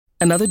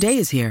Another day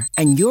is here,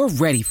 and you're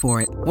ready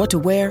for it. What to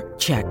wear?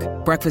 Check.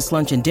 Breakfast,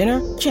 lunch, and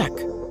dinner? Check.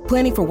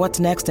 Planning for what's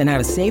next and how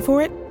to save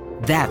for it?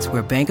 That's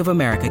where Bank of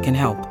America can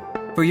help.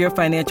 For your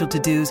financial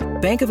to-dos,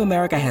 Bank of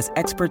America has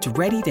experts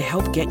ready to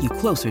help get you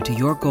closer to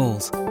your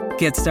goals.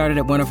 Get started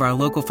at one of our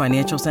local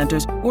financial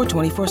centers or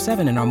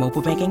 24/7 in our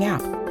mobile banking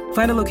app.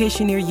 Find a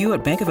location near you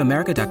at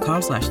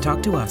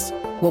bankofamerica.com/talktous.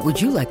 What would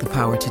you like the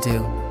power to do?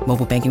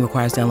 Mobile banking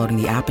requires downloading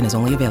the app and is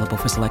only available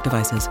for select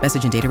devices.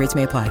 Message and data rates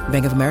may apply.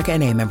 Bank of America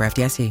N.A., member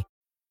FDIC.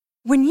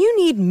 When you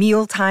need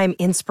mealtime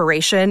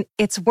inspiration,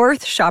 it's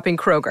worth shopping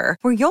Kroger,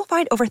 where you'll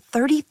find over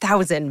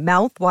 30,000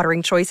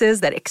 mouth-watering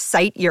choices that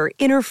excite your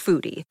inner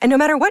foodie. And no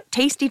matter what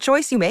tasty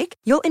choice you make,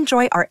 you'll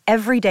enjoy our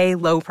everyday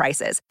low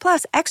prices,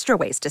 plus extra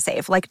ways to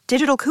save, like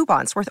digital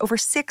coupons worth over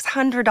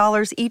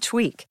 $600 each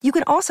week. You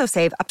can also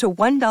save up to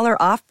 $1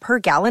 off per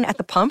gallon at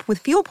the pump with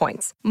fuel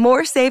points.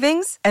 More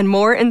savings and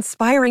more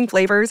inspiring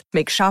flavors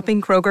make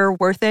shopping Kroger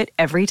worth it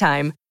every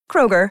time.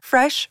 Kroger,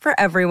 fresh for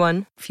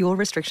everyone. Fuel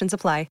restrictions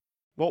apply.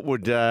 What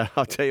would,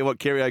 I'll tell you what,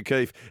 Kerry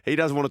O'Keefe, he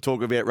doesn't want to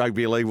talk about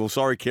rugby league. Well,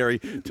 sorry, Kerry.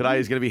 Today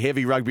is going to be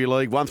heavy rugby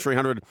league.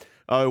 1300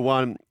 01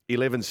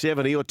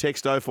 1170 or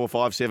text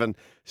 0457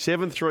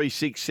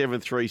 736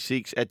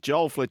 736 at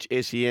Joel Fletch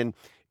SEN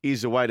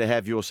is the way to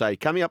have your say.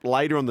 Coming up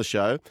later on the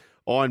show,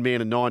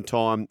 Ironman and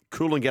 9-time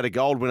Coolangatta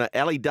Gold winner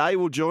Ali Day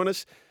will join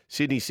us.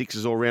 Sydney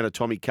Sixers all-rounder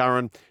Tommy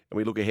Curran. And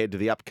we look ahead to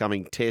the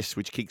upcoming test,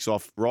 which kicks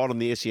off right on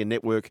the SEN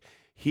network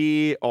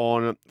here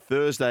on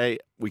Thursday.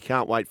 We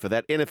can't wait for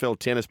that. NFL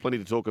tennis, plenty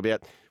to talk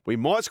about. We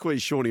might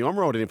squeeze Shawnee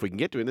Omrod in if we can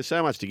get to him. There's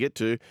so much to get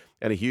to,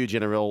 and a huge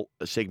NRL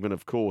segment,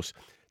 of course.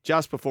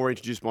 Just before I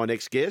introduce my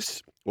next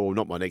guest, or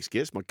not my next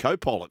guest, my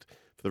co-pilot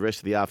for the rest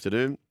of the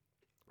afternoon,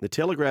 the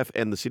Telegraph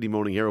and the Sydney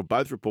Morning Herald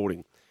both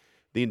reporting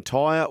the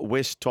entire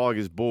West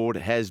Tigers board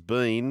has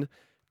been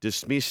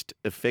dismissed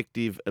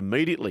effective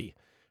immediately.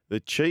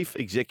 The chief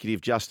executive,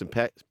 Justin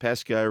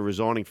Pascoe,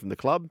 resigning from the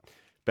club.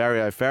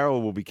 Barry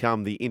O'Farrell will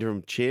become the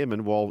interim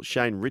chairman, while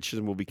Shane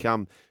Richardson will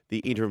become the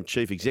interim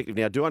chief executive.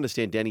 Now, I do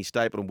understand Danny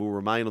Stapleton will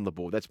remain on the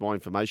board. That's my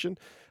information.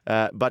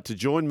 But to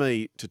join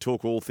me to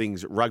talk all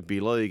things rugby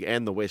league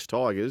and the West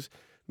Tigers,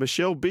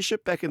 Michelle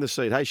Bishop back in the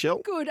seat. Hey,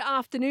 Shell. Good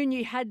afternoon.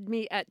 You had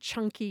me at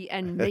chunky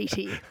and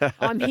meaty.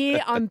 I'm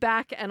here, I'm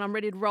back, and I'm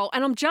ready to roll.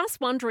 And I'm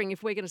just wondering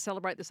if we're going to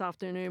celebrate this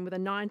afternoon with a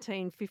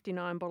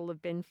 1959 bottle of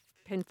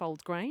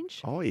Penfolds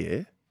Grange. Oh,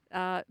 yeah.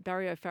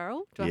 Barry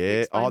O'Farrell. Do I Yeah. have to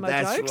explain my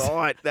That's jokes?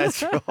 right.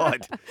 That's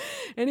right.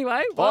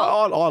 Anyway,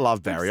 well, I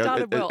love Barry.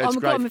 Started well. It's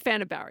great. I'm a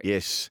fan of Barry.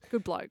 Yes.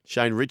 Good bloke.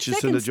 Shane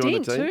Richardson to join the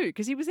team. Second stint too,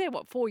 because he was there,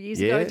 4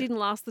 years ago. Yeah. It didn't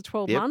last the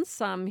 12 Yep. months.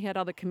 He had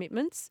other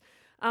commitments.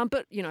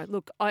 But,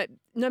 look,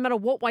 no matter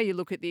what way you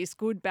look at this,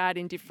 good, bad,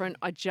 indifferent,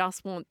 I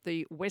just want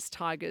the West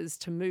Tigers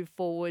to move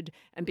forward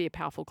and be a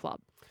powerful club.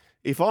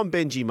 If I'm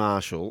Benji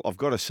Marshall, I've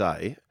got to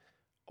say,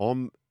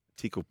 I'm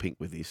tickled pink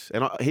with this.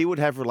 And he would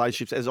have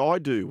relationships, as I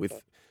do,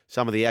 with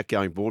some of the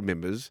outgoing board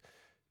members,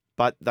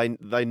 but they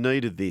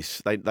needed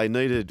this. They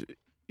needed,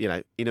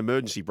 in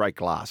emergency break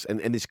glass.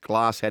 And this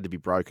glass had to be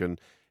broken,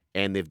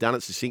 and they've done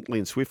it succinctly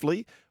and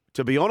swiftly.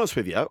 To be honest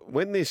with you,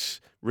 when this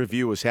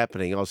review was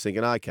happening, I was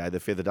thinking, okay, the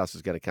feather dust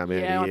is going to come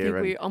out of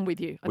here. I'm with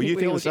you. Were you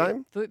thinking the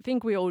same? I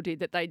think we all did,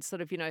 that they'd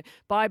sort of,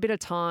 buy a bit of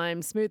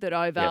time, smooth it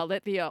over,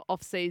 let the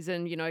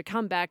off-season,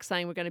 come back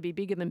saying we're going to be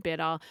bigger and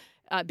better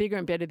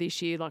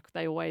this year, like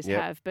they always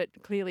have. But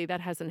clearly that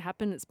hasn't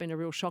happened. It's been a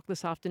real shock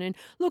this afternoon.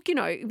 Look,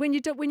 when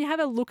you have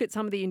a look at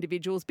some of the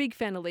individuals, big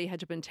fan of Lee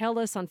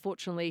Hadjipantelis.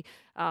 Unfortunately,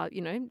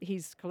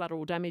 he's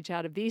collateral damage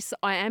out of this.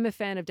 I am a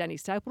fan of Danny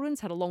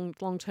Stapleton's. Had a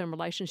long-term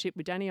relationship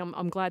with Danny.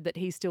 I'm glad that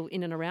he's still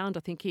in and around.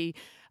 I think he,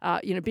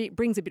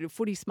 brings a bit of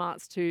footy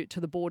smarts to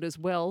the board as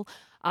well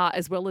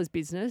as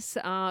business.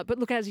 But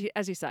look, as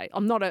you say,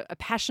 I'm not a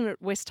passionate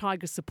West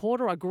Tigers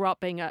supporter. I grew up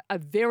being a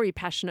very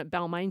passionate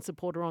Balmain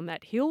supporter on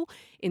that hill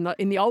in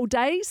the old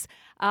days.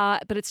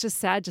 But it's just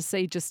sad to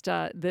see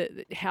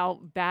how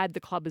bad the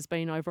club has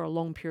been over a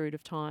long period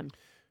of time.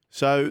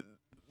 So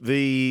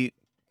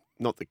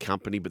not the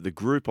company, but the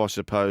group, I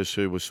suppose,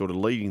 who was sort of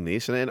leading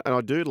this, and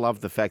I do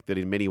love the fact that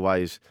in many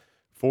ways,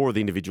 4 of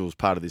the individuals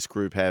part of this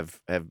group have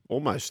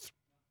almost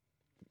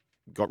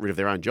got rid of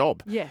their own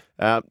job. Yeah.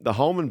 The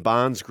Holman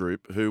Barnes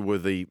group, who were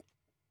the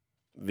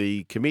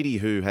committee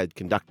who had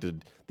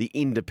conducted the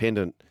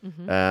independent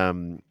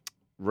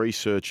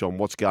research on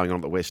what's going on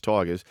at the West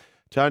Tigers,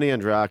 Tony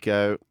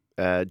Andraco,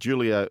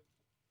 Julia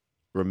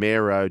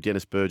Romero,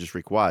 Dennis Burgess,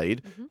 Rick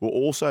Wade, were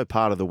also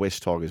part of the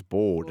West Tigers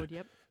board.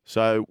 Yep.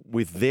 So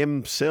with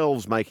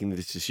themselves making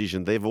this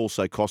decision, they've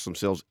also cost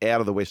themselves out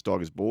of the West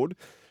Tigers board.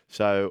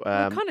 So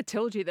it kind of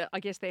tells you that, I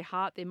guess, their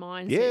heart, their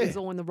mind is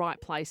all in the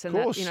right place, and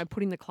that,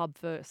 putting the club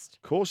first.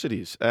 Of course it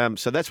is.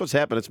 So that's what's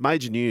happened. It's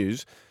major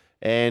news.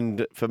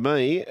 And for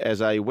me,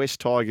 as a West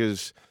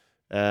Tigers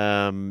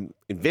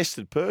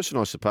invested person,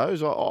 I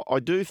suppose, I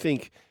do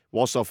think,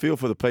 whilst I feel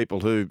for the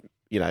people who,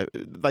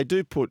 they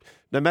do put,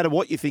 no matter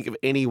what you think of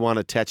anyone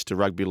attached to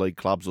rugby league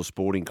clubs or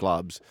sporting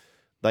clubs,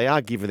 they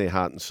are giving their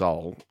heart and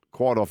soul,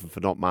 quite often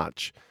for not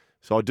much.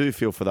 So I do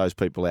feel for those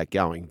people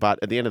outgoing. But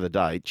at the end of the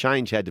day,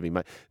 change had to be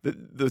made.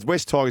 The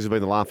West Tigers have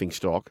been the laughing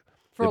stock.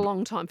 For a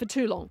long time, for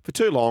too long. For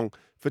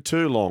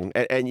too long.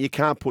 And you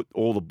can't put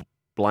all the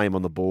blame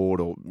on the board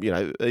or,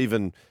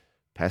 even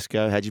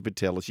Pascoe, Hadji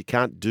Patelis. You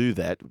can't do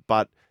that.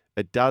 But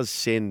it does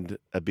send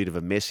a bit of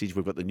a message.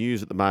 We've got the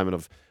news at the moment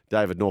of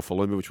David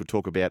Norfoluma, which we'll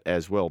talk about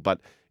as well.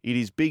 But it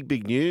is big,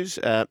 big news.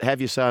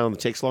 Have your say on the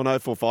text line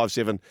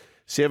 0457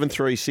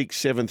 736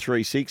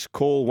 736.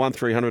 Call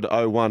 1300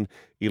 01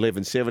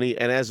 1170.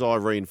 And as I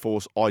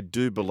reinforce, I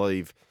do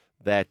believe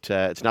that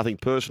it's nothing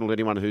personal to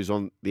anyone who's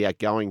on the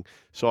outgoing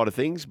side of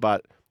things,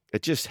 but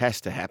it just has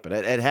to happen.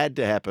 It had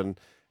to happen.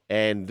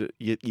 And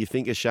you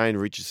think of Shane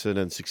Richardson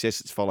and success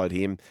that's followed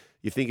him.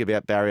 You think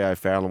about Barry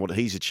O'Farrell and what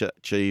he's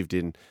achieved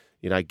in,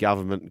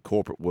 government and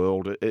corporate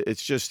world.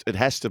 It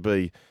has to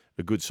be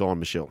a good sign,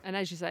 Michelle. And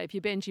as you say, if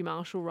you're Benji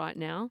Marshall right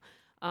now,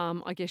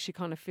 I guess you're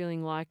kind of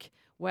feeling like,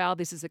 wow,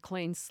 this is a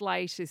clean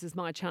slate. This is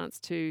my chance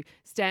to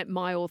stamp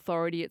my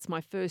authority. It's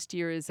my first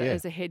year as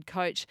a head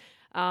coach,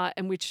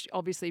 and which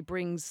obviously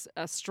brings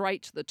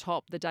straight to the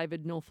top the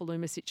David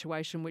Norfoluma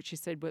situation, which you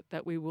said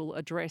that we will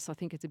address. I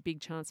think it's a big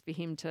chance for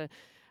him to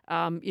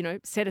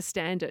set a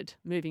standard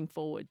moving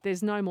forward.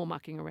 There's no more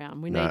mucking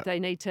around. They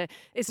need to.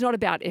 It's not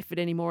about effort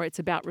anymore. It's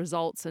about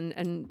results.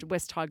 And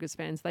West Tigers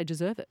fans, they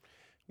deserve it.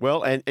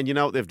 Well, and you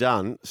know what they've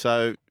done.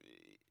 So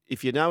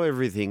if you know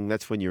everything,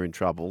 that's when you're in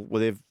trouble.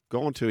 Well, they've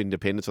gone to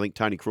independence. I think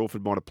Tony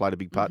Crawford might have played a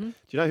big part. Mm-hmm. Do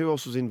you know who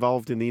else was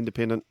involved in the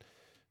independent?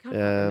 Can't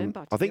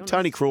remember. I think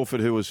Tony Crawford,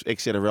 who was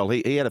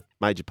ex-NRL, he had a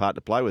major part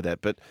to play with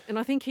that. And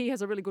I think he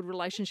has a really good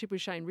relationship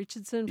with Shane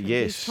Richardson from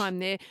his time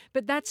there.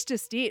 But that's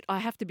just it. I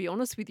have to be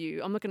honest with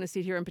you. I'm not going to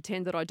sit here and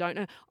pretend that I don't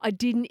know. I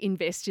didn't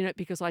invest in it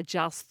because I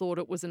just thought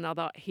it was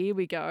another, here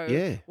we go.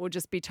 Yeah. We'll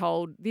just be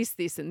told this,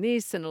 and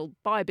this, and it'll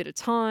buy a bit of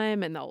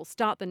time, and they'll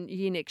start the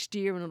year next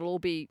year, and it'll all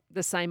be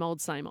the same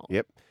old, same old.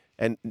 Yep.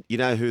 And you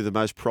know who the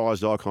most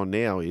prized icon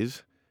now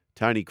is?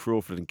 Tony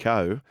Crawford and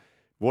co.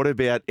 What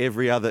about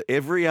every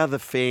other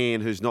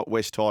fan who's not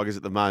West Tigers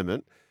at the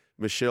moment?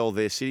 Michelle,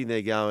 they're sitting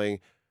there going,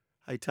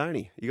 hey,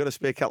 Tony, you got a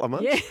spare couple of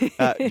months?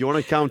 Yeah. You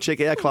want to come check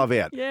our club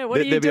out? Yeah,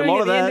 what are you doing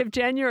at the end of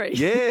January?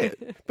 Yeah,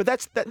 but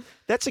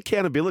that's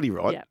accountability,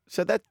 right? Yeah.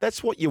 So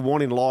that's what you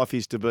want in life,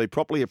 is to be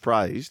properly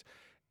appraised.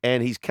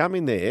 And he's come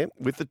in there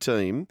with the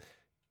team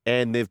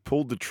and they've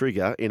pulled the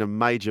trigger in a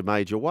major,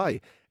 major way.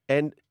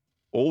 And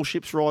all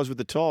ships rise with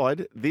the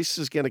tide. This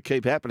is going to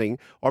keep happening.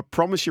 I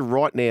promise you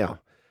right now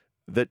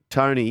that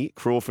Tony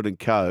Crawford and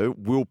co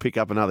will pick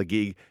up another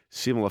gig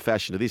similar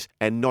fashion to this,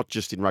 and not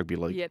just in rugby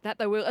league. Yeah, that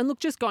they will. And look,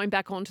 just going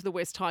back onto the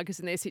West Tigers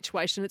and their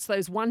situation, it's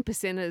those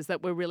 1%ers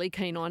that we're really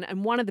keen on.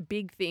 And one of the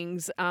big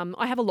things,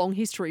 I have a long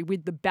history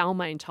with the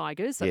Balmain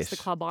Tigers. That's the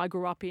club I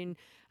grew up in.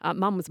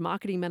 Mum was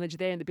marketing manager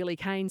there in the Billy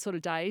Kane sort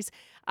of days.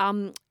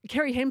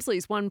 Kerry Hemsley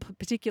is one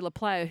particular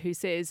player who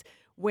says,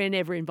 we're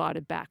never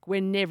invited back.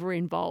 We're never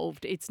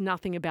involved. It's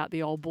nothing about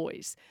the old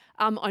boys.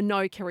 I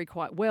know Kerry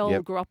quite well,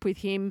 grew up with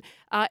him.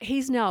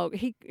 He's a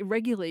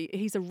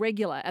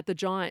regular at the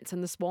Giants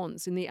and the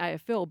Swans in the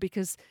AFL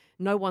because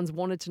no one's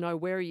wanted to know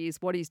where he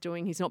is, what he's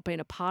doing. He's not been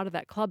a part of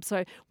that club.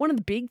 So one of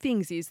the big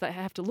things is they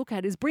have to look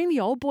at is bring the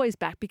old boys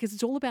back, because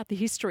it's all about the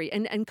history,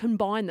 and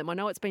combine them. I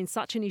know it's been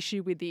such an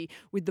issue with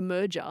the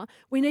merger.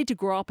 We need to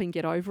grow up and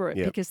get over it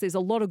because there's a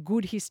lot of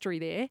good history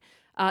there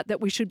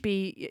that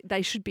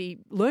they should be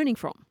learning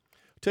from.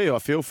 Tell you, I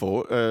feel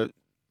for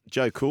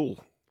Joe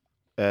Cool.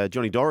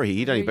 Johnny Dorothy,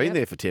 he'd only been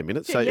there for 10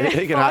 minutes, so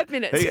he can 5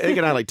 minutes. he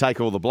can only take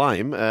all the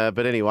blame.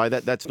 But anyway,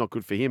 that's not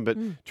good for him. But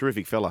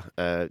terrific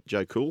fella,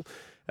 Joe Cool.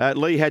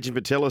 Lee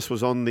Hadjipatelis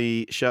was on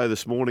the show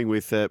this morning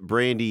with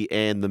Brandy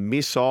and the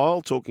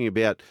Missile, talking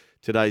about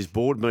today's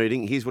board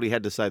meeting. Here's what he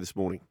had to say this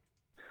morning.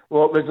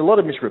 Well, there's a lot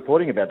of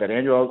misreporting about that,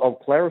 Andrew. I'll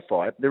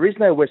clarify. There is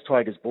no West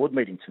Tigers board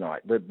meeting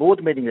tonight. The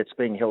board meeting that's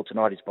being held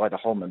tonight is by the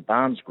Holman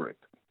Barnes Group,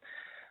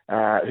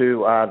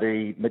 who are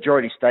the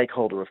majority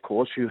stakeholder, of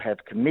course, who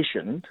have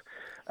commissioned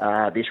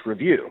this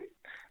review.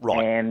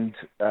 Right. And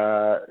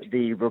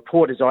the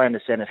report, as I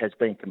understand it, has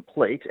been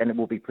complete, and it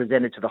will be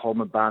presented to the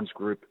Holman Barnes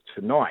Group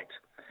tonight.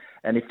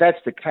 And if that's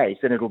the case,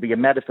 then it will be a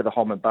matter for the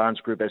Holman Barnes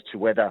Group as to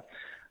whether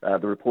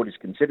the report is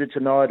considered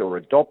tonight or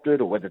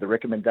adopted, or whether the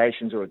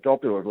recommendations are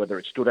adopted, or whether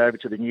it's stood over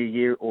to the new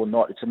year or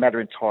not. It's a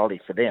matter entirely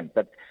for them.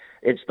 But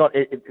it's not.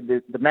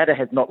 The matter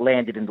has not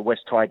landed in the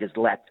West Tigers'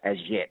 lap as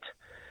yet.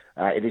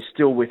 It is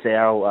still with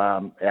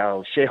our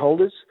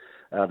shareholders,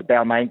 the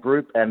Balmain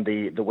Group and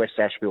the West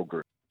Asheville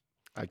Group.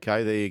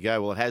 Okay, there you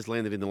go. Well, it has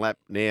landed in the lap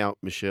now,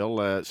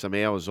 Michelle, some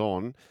hours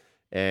on.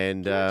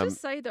 And Can I just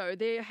say, though,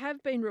 there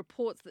have been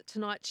reports that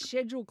tonight's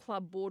scheduled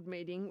club board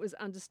meeting was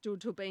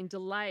understood to have been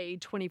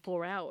delayed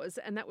 24 hours.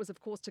 And that was,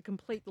 of course, to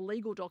complete the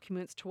legal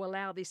documents to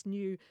allow this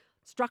new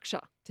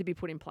structure to be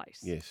put in place.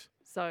 Yes.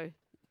 So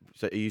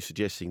are you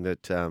suggesting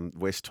that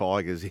West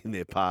Tigers in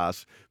their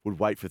past would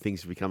wait for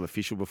things to become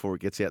official before it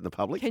gets out in the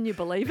public? Can you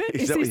believe it?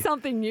 Is this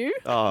something new?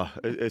 Oh,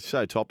 it's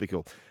so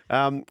topical.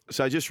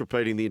 So just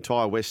repeating, the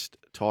entire West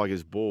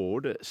Tigers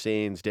board,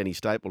 sans Danny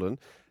Stapleton,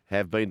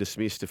 have been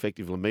dismissed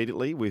effectively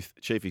immediately, with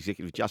Chief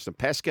Executive Justin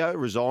Pascoe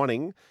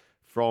resigning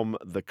from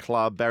the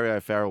club. Barry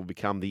O'Farrell will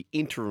become the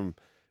interim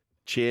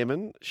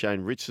chairman.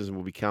 Shane Richardson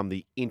will become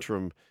the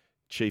interim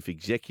chief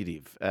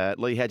executive.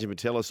 Lee Hadjiman,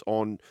 tell us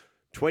on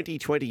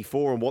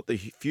 2024 and what the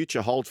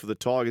future holds for the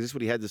Tigers. This is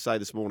what he had to say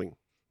this morning.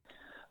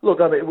 Look,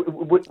 I mean,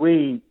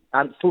 we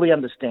fully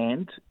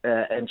understand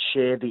and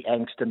share the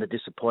angst and the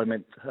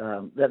disappointment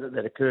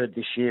that occurred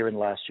this year and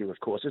last year, of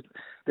course.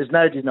 There's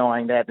no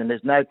denying that, and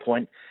there's no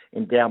point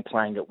in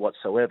downplaying it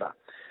whatsoever.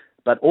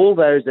 But all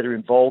those that are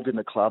involved in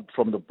the club,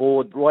 from the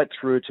board right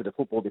through to the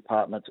football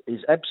department,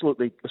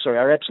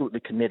 are absolutely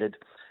committed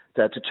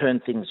to turn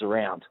things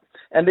around.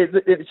 And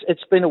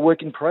it's been a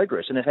work in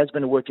progress, and it has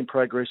been a work in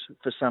progress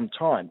for some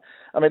time.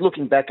 I mean,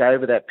 looking back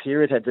over that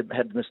period, had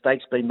the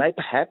mistakes been made?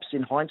 Perhaps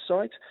in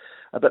hindsight.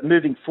 But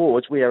moving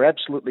forwards, we are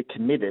absolutely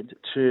committed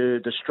to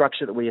the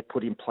structure that we have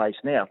put in place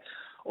now.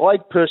 I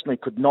personally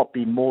could not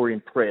be more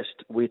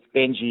impressed with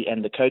Benji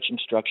and the coaching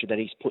structure that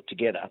he's put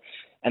together,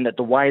 and that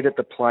the way that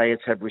the players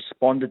have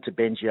responded to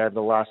Benji over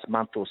the last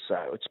month or so.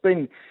 It's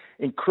been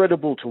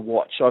incredible to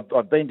watch.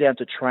 I've been down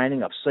to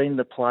training, I've seen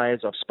the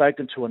players, I've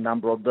spoken to a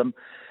number of them,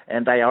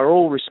 and they are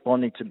all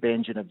responding to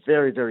Benji in a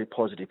very, very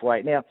positive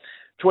way. Now,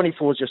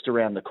 24 is just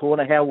around the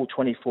corner. How will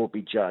 24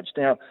 be judged?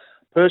 Now,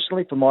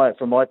 personally, from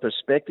my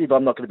perspective,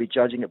 I'm not going to be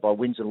judging it by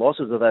wins and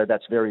losses, although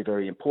that's very,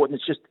 very important.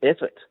 It's just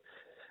effort.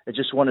 I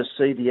just want to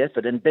see the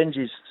effort. And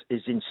Benji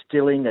is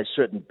instilling a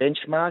certain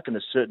benchmark and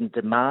a certain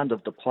demand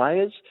of the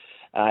players,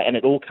 and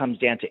it all comes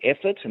down to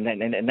effort, and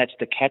that's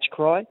the catch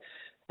cry.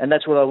 And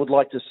that's what I would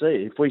like to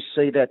see. If we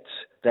see that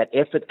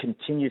effort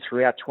continue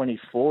throughout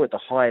 24 at the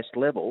highest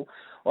level,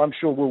 I'm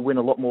sure we'll win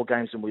a lot more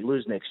games than we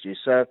lose next year.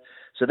 So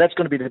that's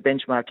going to be the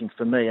benchmarking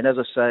for me. And as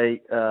I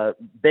say,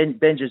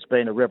 Benji's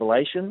been a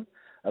revelation.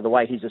 The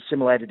way he's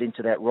assimilated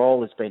into that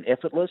role has been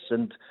effortless,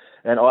 and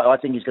I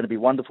think he's going to be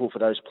wonderful for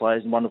those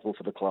players and wonderful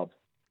for the club.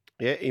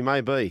 Yeah, he may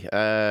be.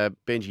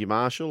 Benji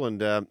Marshall,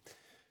 and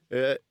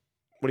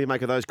what do you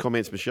make of those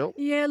comments, Michelle?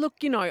 Yeah, look,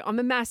 I'm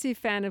a massive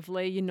fan of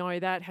Lee. You know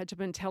that,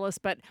 Hadjiman tell us.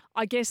 But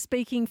I guess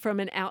speaking from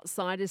an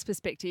outsider's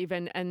perspective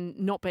and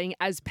not being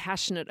as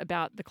passionate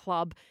about the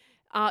club,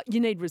 you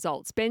need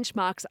results.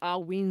 Benchmarks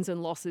are wins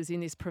and losses in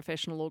this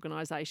professional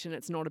organisation.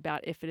 It's not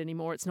about effort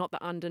anymore. It's not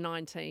the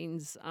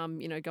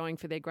under-19s, going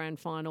for their grand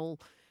final.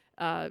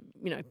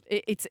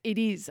 It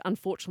is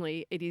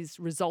unfortunately it is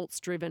results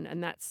driven,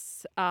 and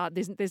that's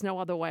there's no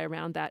other way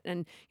around that.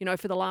 And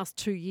for the last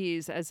 2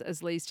 years,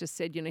 as Lee's just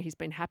said, he's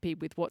been happy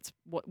with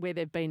where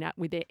they've been at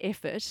with their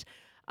effort.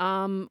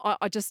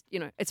 I just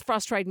it's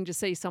frustrating to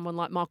see someone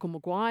like Michael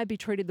Maguire be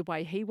treated the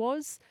way he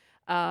was.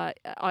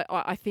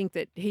 I think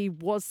that he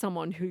was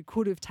someone who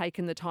could have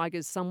taken the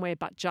Tigers somewhere,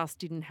 but just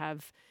didn't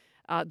have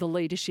the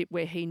leadership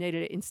where he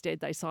needed it. Instead,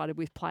 they sided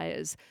with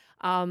players.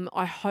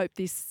 I hope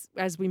this,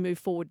 as we move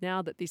forward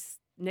now, that this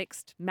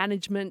next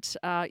management,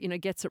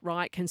 gets it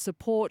right, can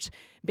support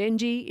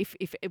Benji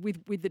if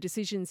with the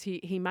decisions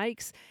he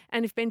makes.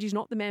 And if Benji's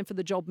not the man for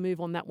the job, move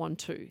on that one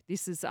too.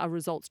 This is a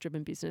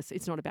results-driven business.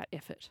 It's not about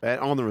effort. And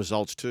on the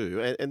results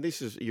too, and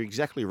this is, you're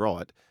exactly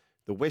right.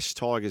 The West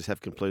Tigers have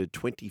completed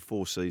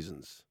 24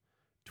 seasons.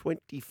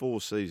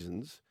 24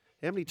 seasons.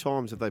 How many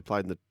times have they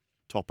played in the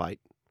top 8?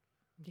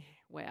 Yeah,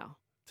 wow.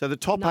 So the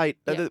top 8,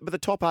 yeah. but the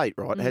top 8,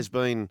 right, has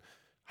been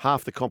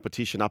half the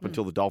competition up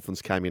until the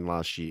Dolphins came in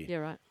last year. Yeah,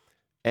 right.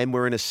 And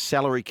we're in a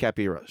salary cap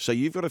era. So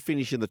you've got to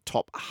finish in the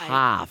top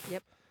half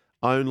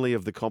only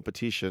of the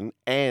competition,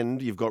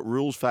 and you've got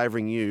rules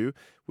favouring you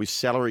with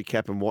salary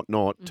cap and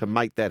whatnot to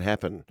make that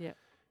happen. Yep.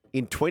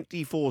 In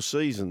 24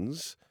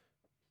 seasons,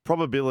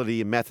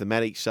 probability and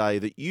mathematics say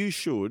that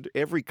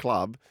every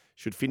club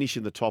should finish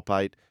in the top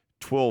 8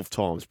 12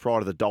 times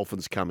prior to the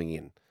Dolphins coming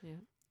in. Yeah.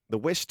 The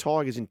West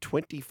Tigers in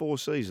 24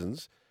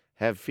 seasons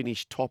have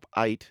finished top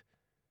 8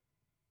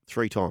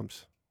 3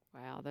 times.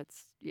 Wow,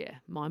 that's,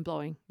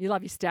 mind-blowing. You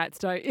love your stats,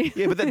 don't you?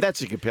 Yeah, but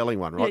that's a compelling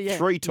one, right? Yeah.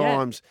 3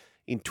 times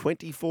in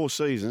 24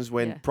 seasons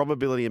when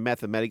probability and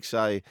mathematics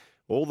say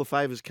all the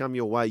favours come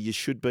your way, you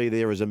should be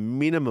there as a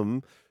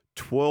minimum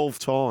 12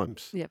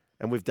 times. Yep.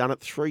 And we've done it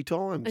 3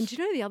 times. And do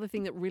you know the other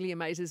thing that really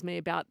amazes me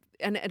about,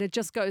 and it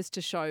just goes to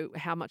show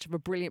how much of a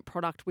brilliant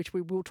product, which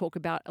we will talk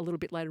about a little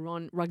bit later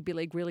on, rugby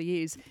league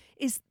really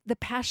is the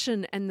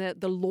passion and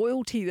the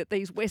loyalty that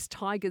these West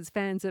Tigers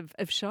fans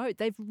have showed.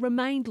 They've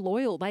remained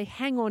loyal. They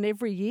hang on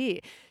every year.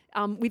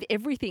 With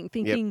everything,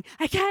 thinking,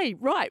 okay,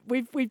 right,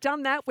 we've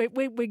done that. We're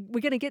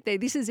going to get there.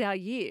 This is our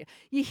year.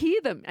 You hear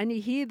them, and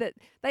you hear that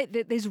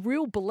there's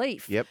real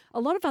belief. Yep. A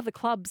lot of other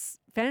clubs,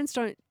 fans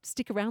don't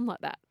stick around like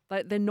that.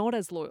 They're not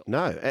as loyal.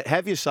 No.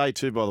 Have your say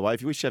too, by the way.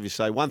 If you wish to have your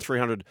say,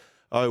 1300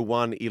 01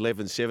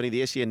 1170.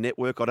 The SEN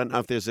Network. I don't know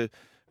if there's a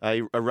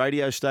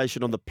radio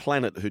station on the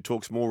planet who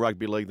talks more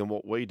rugby league than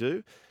what we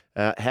do.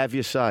 Have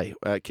your say.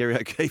 Kerry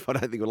O'Keefe, I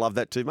don't think we'll love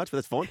that too much, but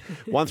that's fine.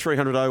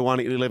 1300 01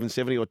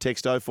 1170 or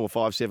text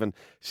 0457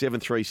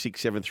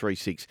 736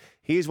 736.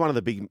 Here's one of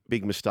the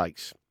big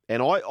mistakes.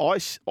 And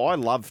I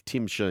love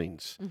Tim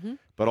Sheens,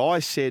 but I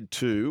said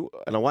too,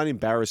 and I won't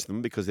embarrass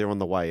them because they're on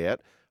the way out,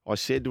 I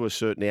said to a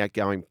certain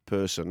outgoing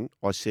person,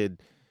 I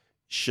said,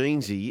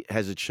 Sheensy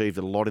has achieved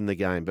a lot in the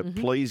game, but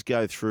please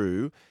go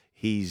through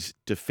his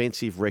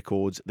defensive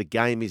records. The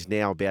game is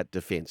now about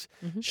defence.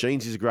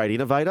 Sheens is a great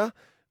innovator.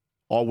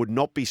 I would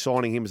not be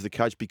signing him as the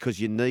coach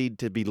because you need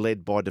to be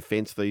led by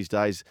defence these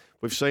days.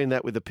 We've seen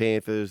that with the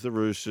Panthers, the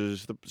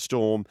Roosters, the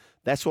Storm.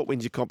 That's what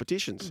wins your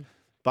competitions.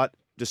 But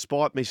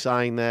despite me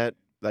saying that,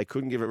 they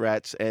couldn't give it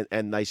rats,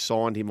 and they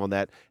signed him on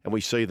that. And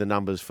we see the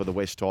numbers for the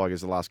West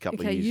Tigers the last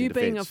couple of years. You in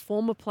being defence. a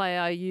former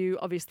player, you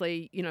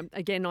obviously,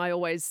 again, I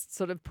always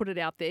sort of put it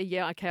out there.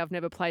 Yeah, okay, I've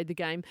never played the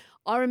game.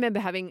 I remember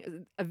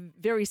having a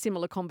very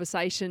similar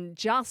conversation,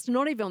 just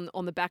not even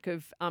on the back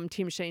of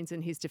Tim Sheens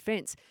and his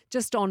defence,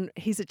 just on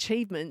his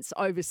achievements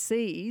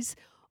overseas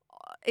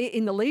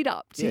in the lead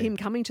up to him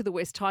coming to the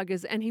West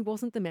Tigers, and he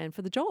wasn't the man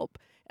for the job.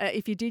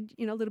 If you did,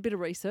 a little bit of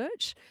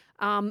research.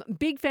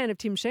 Big fan of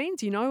Tim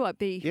Sheens.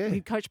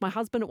 He coached my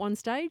husband at one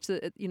stage,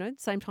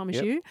 same time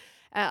as you.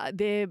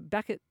 They're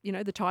back at,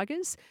 the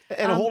Tigers.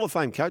 And a Hall of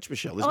Fame coach,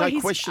 Michelle. There's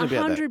no question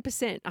about that.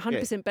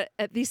 100%. But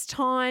at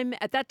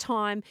that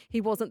time, he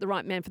wasn't the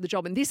right man for the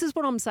job. And this is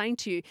what I'm saying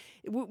to you.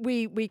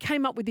 We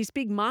came up with this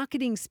big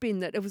marketing spin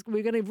that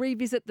we're going to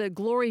revisit the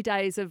glory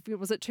days of,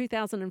 was it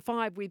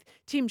 2005 with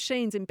Tim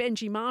Sheens and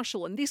Benji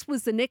Marshall. And this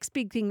was the next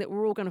big thing that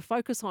we're all going to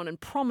focus on and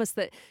promise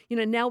that,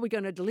 now we're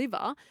going to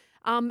deliver.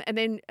 And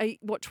then,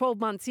 12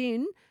 months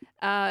in,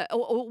 we're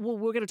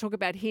going to talk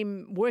about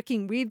him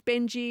working with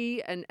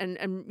Benji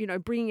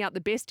and bringing out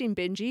the best in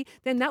Benji.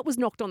 Then that was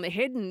knocked on the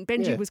head, and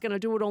Benji was going to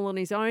do it all on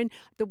his own.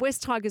 The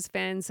West Tigers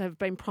fans have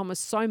been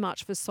promised so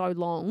much for so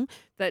long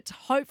that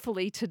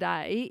hopefully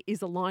today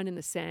is a line in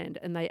the sand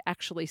and they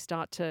actually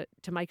start to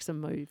make some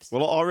moves.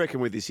 Well, I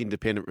reckon with this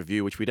independent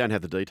review, which we don't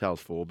have the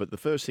details for, but the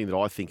first thing that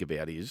I think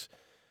about is,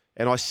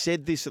 and I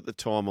said this at the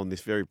time on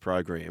this very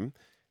program,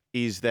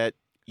 is that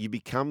you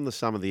become the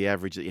sum of the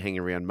average that you hang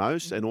around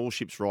most, and all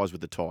ships rise with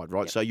the tide,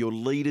 right? Yep. So your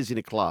leaders in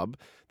a club,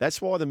 that's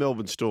why the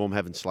Melbourne Storm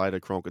having Slater,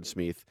 Cronk and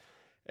Smith,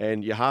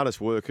 and your hardest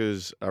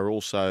workers are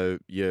also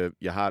your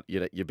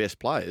best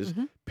players.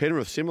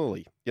 Penrith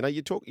similarly.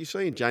 You're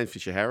seeing James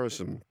Fisher-Harris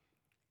and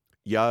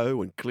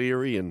Yeo and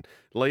Cleary and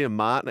Liam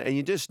Martin, and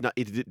you just know,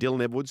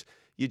 Dylan Edwards,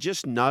 you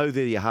just know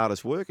they're your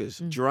hardest workers.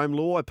 Jerome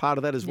Law, part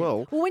of that as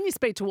well. Well, when you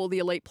speak to all the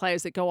elite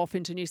players that go off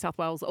into New South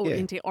Wales or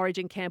into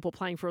Origin camp or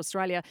playing for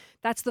Australia,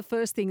 that's the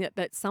first thing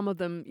that some of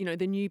them,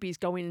 the newbies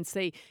go in and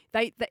see.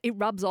 It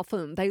rubs off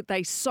them.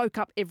 They soak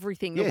up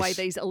everything the way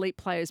these elite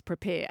players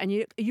prepare. And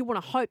you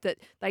want to hope that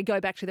they go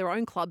back to their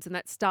own clubs and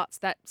that starts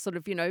that sort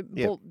of,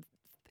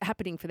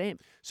 happening for them.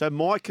 So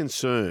my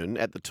concern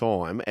at the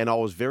time, and I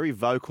was very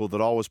vocal that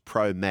I was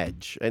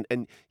pro-Madge,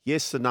 and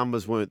yes, the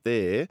numbers weren't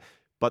there,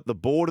 but the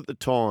board at the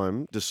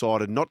time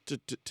decided not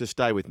to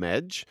stay with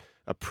Madge,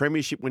 a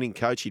premiership-winning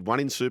coach. He'd won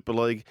in Super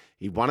League.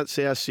 He'd won at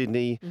South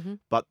Sydney.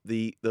 But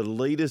the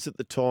leaders at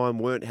the time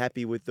weren't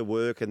happy with the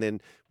work. And then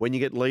when you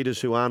get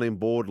leaders who aren't on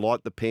board,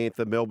 like the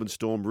Panther, Melbourne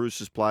Storm,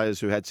 Roosters players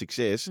who had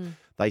success,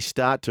 they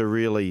start to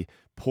really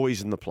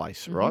poison the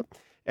place, right?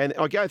 And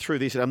I go through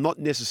this, and I'm not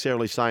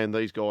necessarily saying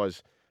these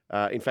guys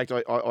in fact,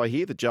 I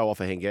hear that Joe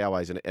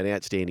Offahengawe is an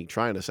outstanding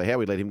trainer, so how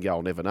we let him go,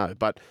 I'll never know.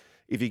 But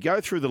if you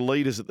go through the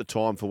leaders at the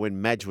time for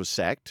when Madge was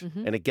sacked,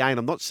 and again,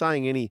 I'm not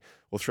saying any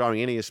or throwing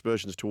any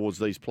aspersions towards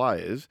these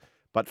players,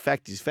 but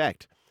fact is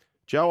fact.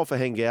 Joe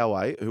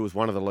Offahengawe, who was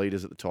one of the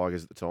leaders at the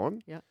Tigers at the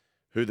time,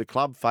 who the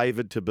club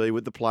favoured to be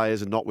with the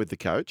players and not with the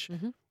coach,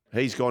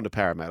 he's gone to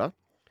Parramatta.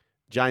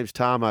 James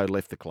Tarmo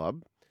left the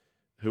club,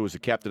 who was the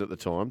captain at the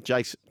time.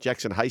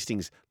 Jackson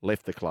Hastings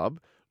left the club.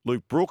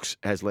 Luke Brooks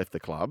has left the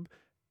club.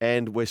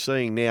 And we're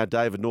seeing now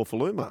David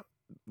Norfoluma.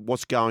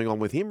 What's going on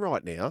with him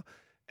right now?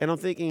 And I'm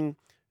thinking,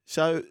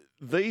 so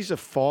these are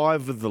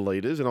five of the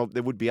leaders, and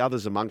there would be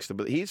others amongst them,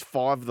 but here's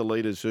five of the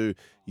leaders who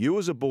you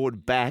as a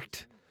board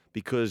backed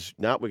because,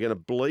 no, we're going to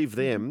believe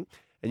them,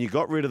 and you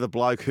got rid of the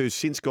bloke who's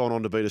since gone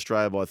on to beat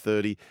Australia by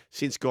 30,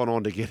 since gone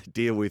on to get a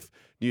deal with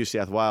New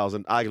South Wales,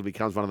 and arguably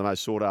becomes one of the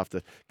most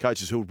sought-after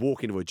coaches who would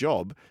walk into a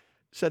job.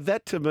 So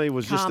that to me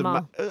was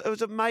it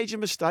was a major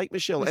mistake,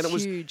 Michelle, and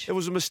huge. It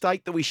was a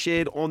mistake that we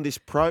shared on this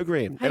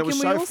program, and it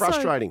was so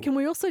frustrating. Can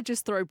we also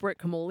just throw Brett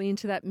Kimmorley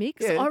into that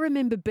mix? Yeah. I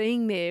remember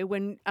being there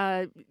when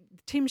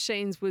Tim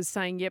Sheens was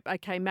saying, "Yep,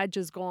 okay, Madge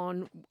has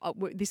gone.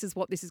 This is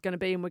what this is going to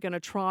be, and we're going to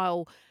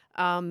trial."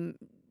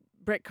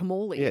 Brett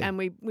Kimmorley,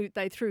 and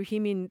they threw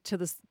him into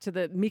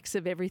the mix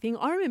of everything.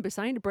 I remember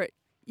saying to Brett,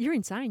 "You're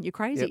insane. You're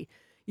crazy. Yep.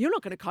 You're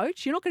not going to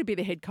coach. You're not going to be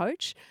the head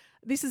coach.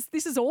 This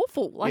is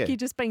awful. Like you're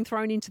just being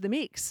thrown into the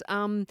mix."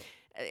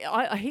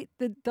 I hate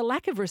the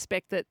lack of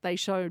respect that they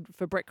showed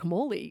for Brett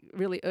Kimmorley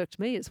really irked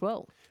me as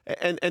well.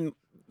 And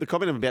the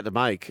comment I'm about to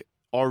make,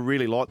 I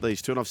really like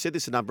these two, and I've said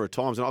this a number of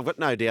times, and I've got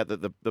no doubt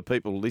that the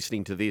people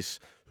listening to this,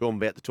 who I'm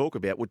about to talk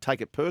about, would take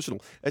it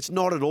personal. It's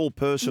not at all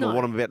personal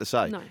what I'm about to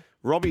say. No.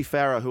 Robbie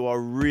Farah, who I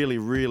really,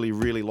 really,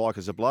 really like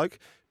as a bloke,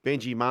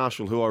 Benji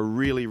Marshall, who I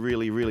really,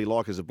 really, really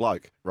like as a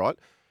bloke, right?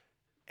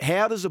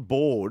 How does a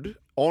board,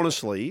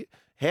 honestly,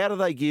 how do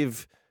they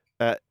give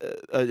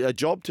a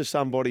job to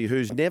somebody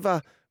who's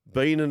never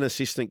been an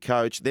assistant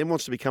coach, then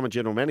wants to become a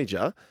general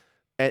manager,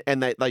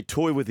 and they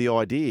toy with the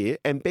idea.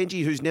 And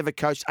Benji, who's never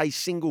coached a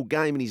single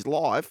game in his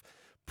life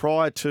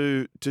prior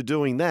to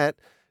doing that,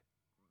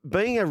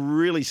 being a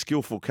really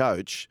skillful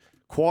coach,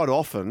 quite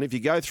often, if you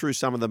go through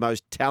some of the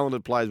most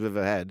talented players we've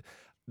ever had,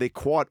 they're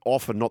quite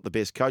often not the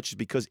best coaches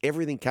because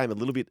everything came a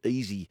little bit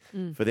easy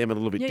for them, and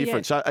a little bit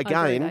different. So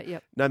again,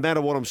 no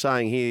matter what I'm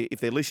saying here, if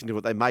they're listening to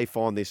it, they may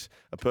find this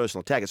a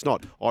personal attack. It's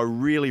not. I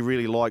really,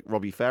 really like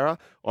Robbie Farah.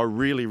 I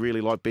really,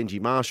 really like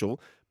Benji Marshall.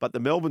 But the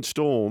Melbourne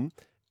Storm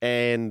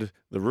and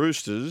the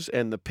Roosters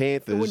and the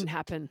Panthers, it wouldn't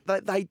happen.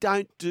 They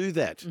don't do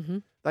that.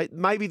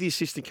 Mm-hmm. Maybe the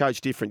assistant coach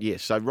different,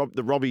 yes. So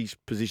the Robbie's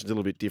position's a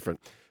little bit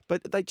different.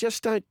 But they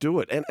just don't do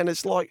it. And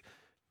it's like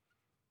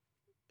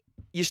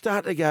you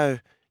start to go,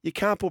 you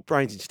can't put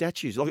brains in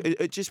statues. Like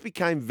it just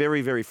became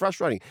very, very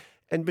frustrating.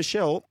 And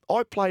Michelle,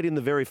 I played in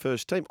the very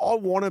first team. I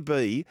want to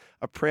be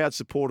a proud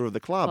supporter of the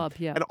club.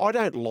 And I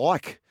don't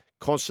like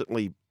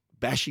constantly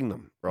bashing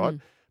them, right?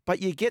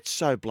 But you get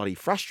so bloody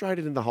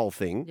frustrated in the whole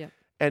thing. Yeah.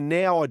 And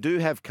now I do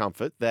have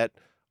comfort that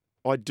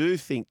I do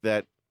think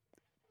that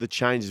the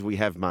changes we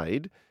have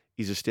made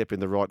is a step in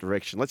the right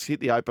direction. Let's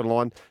hit the open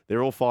line.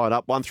 They're all fired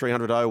up.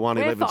 1300 01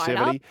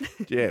 1170.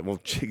 Yeah,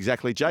 well,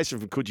 exactly. Jason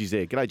from Coogie's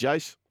there. G'day,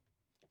 Jace.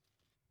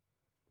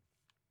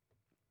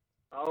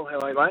 Oh, how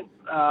are you,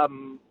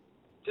 mate?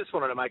 Just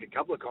wanted to make a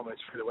couple of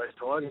comments for the West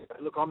Tigers.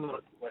 Look, I'm not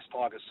a West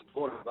Tigers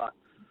supporter, but,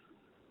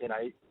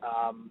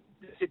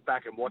 sit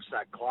back and watch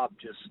that club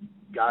just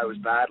go as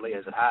badly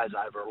as it has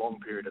over a long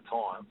period of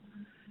time,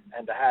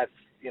 and to have,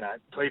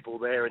 people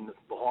there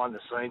behind the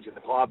scenes in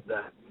the club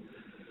that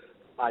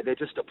they're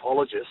just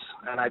apologists,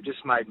 and they've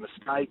just made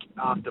mistake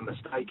after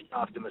mistake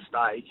after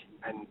mistake,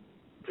 and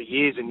for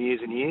years and years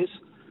and years.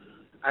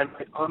 And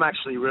I'm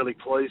actually really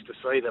pleased to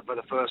see that for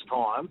the first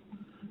time,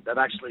 they've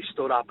actually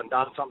stood up and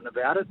done something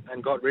about it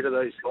and got rid of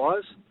these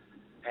guys.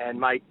 And,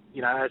 mate,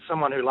 as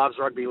someone who loves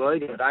rugby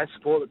league, and I don't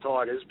support the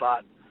Tigers,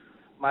 but,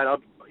 mate, I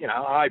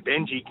hope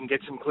Benji can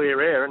get some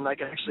clear air and they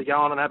can actually go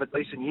on and have a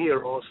decent year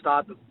or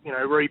start to,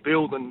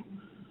 rebuild and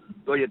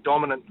be a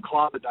dominant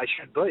club that they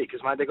should be. Because,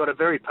 mate, they've got a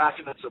very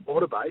passionate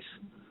supporter base.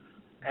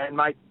 And,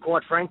 mate,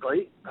 quite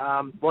frankly,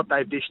 what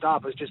they've dished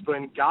up has just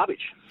been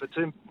garbage for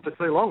too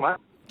long, mate.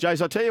 Jace,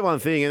 I'll tell you one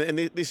thing, and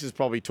this is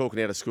probably talking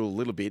out of school a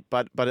little bit,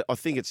 but I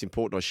think it's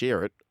important I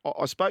share it.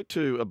 I spoke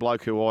to a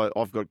bloke who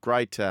I've got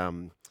great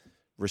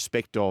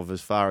respect of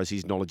as far as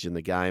his knowledge in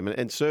the game,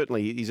 and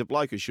certainly he's a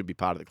bloke who should be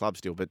part of the club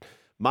still, but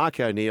Mark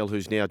O'Neill,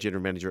 who's now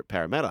general manager at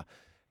Parramatta,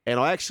 and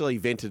I actually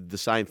vented the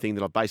same thing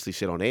that I basically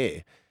said on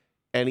air,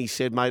 and he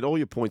said, mate, all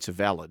your points are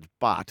valid,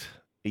 but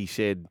he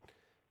said,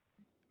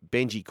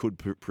 Benji could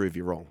prove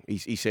you wrong.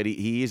 He said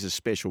he is a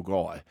special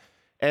guy.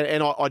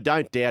 And I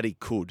don't doubt he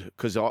could,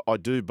 because I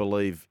do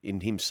believe in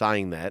him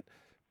saying that.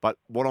 But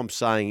what I'm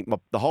saying,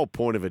 the whole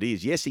point of it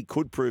is, yes, he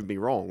could prove me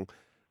wrong,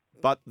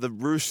 but the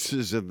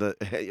Roosters and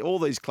all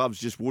these clubs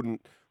just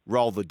wouldn't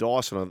roll the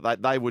dice on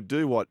it. They would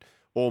do what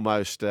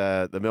almost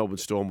the Melbourne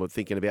Storm were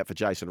thinking about for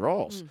Jason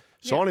Riles.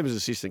 Sign him as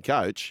assistant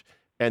coach,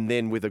 and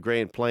then with a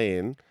grand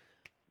plan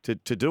to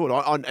do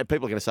it.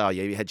 People are going to say, oh,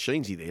 yeah, you had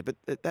Sheensy there.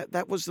 But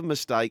that was the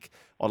mistake.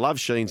 I love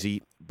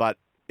Sheensy, but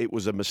it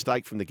was a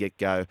mistake from the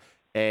get-go.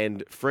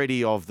 And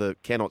Freddie of the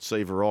cannot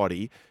see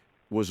variety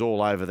was all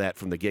over that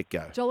from the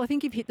get-go. Joel, I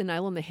think you've hit the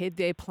nail on the head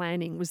there.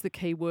 Planning was the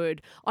key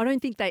word. I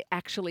don't think they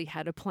actually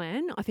had a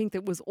plan. I think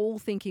that was all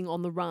thinking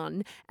on the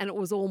run, and it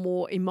was all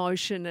more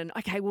emotion and,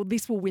 okay, well,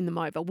 this will win them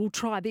over. We'll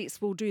try this,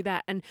 we'll do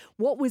that. And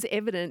what was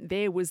evident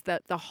there was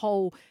that the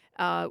whole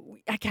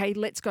okay,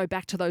 let's go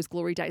back to those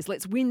glory days.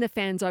 Let's win the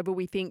fans over.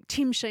 We think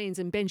Tim Sheens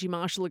and Benji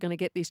Marshall are going to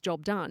get this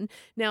job done.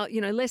 Now,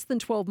 less than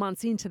 12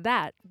 months into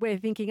that, we're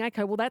thinking,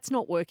 okay, well, that's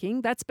not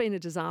working. That's been a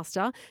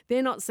disaster.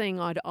 They're not seeing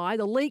eye to eye.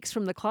 The leaks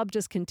from the club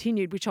just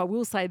continued, which I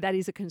will say that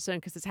is a concern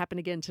because it's happened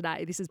again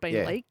today. This has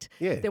been leaked.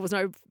 Yeah. There was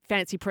no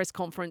fancy press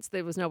conference.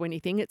 There was no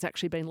anything. It's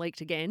actually been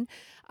leaked again.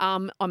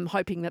 I'm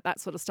hoping that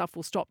sort of stuff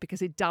will stop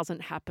because it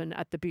doesn't happen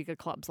at the bigger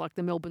clubs like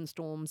the Melbourne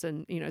Storms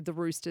and, the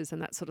Roosters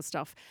and that sort of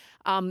stuff.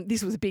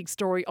 This was a big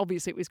story.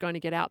 Obviously, it was going to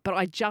get out. But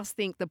I just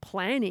think the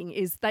planning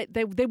is that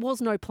there was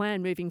no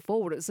plan moving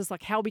forward. It's just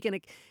like, how are we going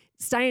to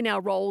stay in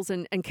our roles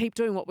and keep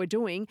doing what we're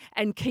doing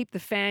and keep the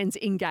fans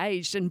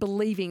engaged and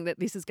believing that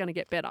this is going to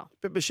get better?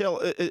 But, Michelle,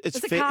 it's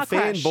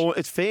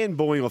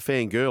fanboying or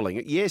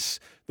fangirling. Yes,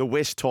 the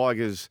West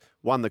Tigers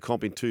won the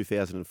comp in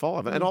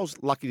 2005, and I was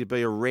lucky to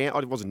be around.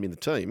 I wasn't in the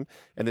team,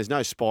 and there's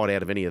no spite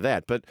out of any of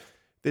that. But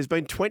there's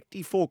been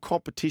 24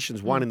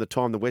 competitions won in the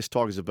time the West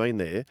Tigers have been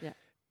there. Yeah.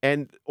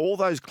 And all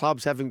those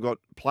clubs haven't got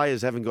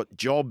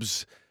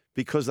jobs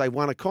because they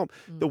won a comp.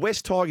 The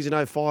West Tigers in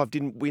 2005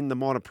 didn't win the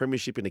minor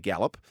premiership in a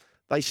gallop.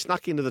 They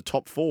snuck into the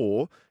top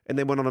four and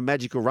then went on a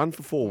magical run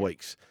for 4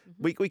 weeks.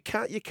 You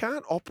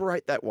can't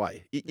operate that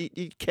way.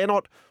 You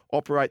cannot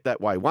operate that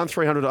way.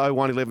 1300 01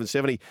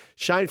 1170.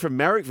 Shane from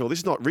Marrickville. This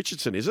is not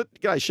Richardson, is it?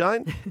 G'day,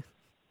 Shane.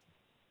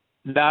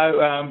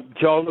 No,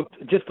 Joel, look,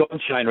 just on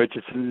Shane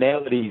Richardson, now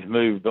that he's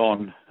moved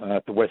on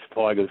to West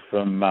Tigers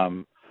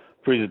from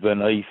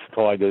Brisbane East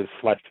Tigers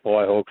 /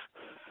 Firehawks,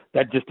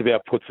 that just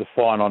about puts a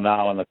final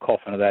nail in the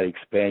coffin of that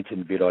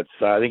expansion bid, I'd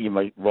say. I think you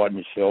might right,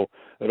 Michelle.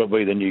 It'll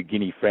be the New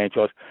Guinea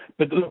franchise.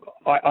 But look,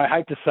 I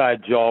hate to say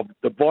it, Job.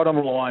 The bottom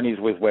line is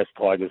with West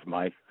Tigers,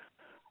 mate.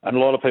 And a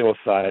lot of people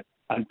say it.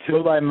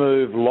 Until they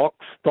move lock,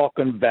 stock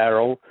and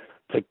barrel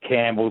to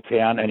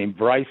Campbelltown and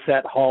embrace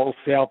that whole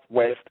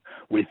southwest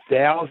with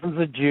thousands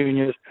of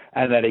juniors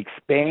and that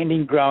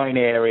expanding, growing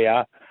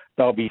area,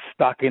 they'll be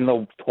stuck in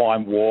the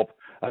time warp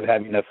of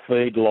having to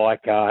feed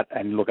Leichhardt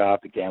and look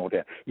after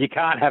Campbelltown. You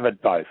can't have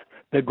it both.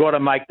 They've got to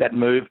make that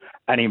move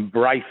and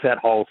embrace that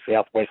whole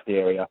southwest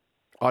area.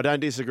 I don't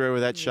disagree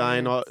with that,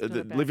 Shane.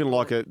 Living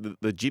like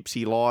the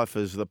gypsy life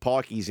as the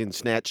Pikeys in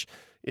Snatch,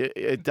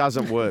 it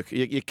doesn't work.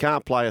 You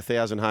can't play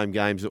 1,000 home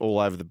games all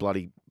over the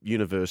bloody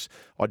universe.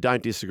 I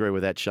don't disagree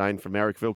with that, Shane, from Marrickville.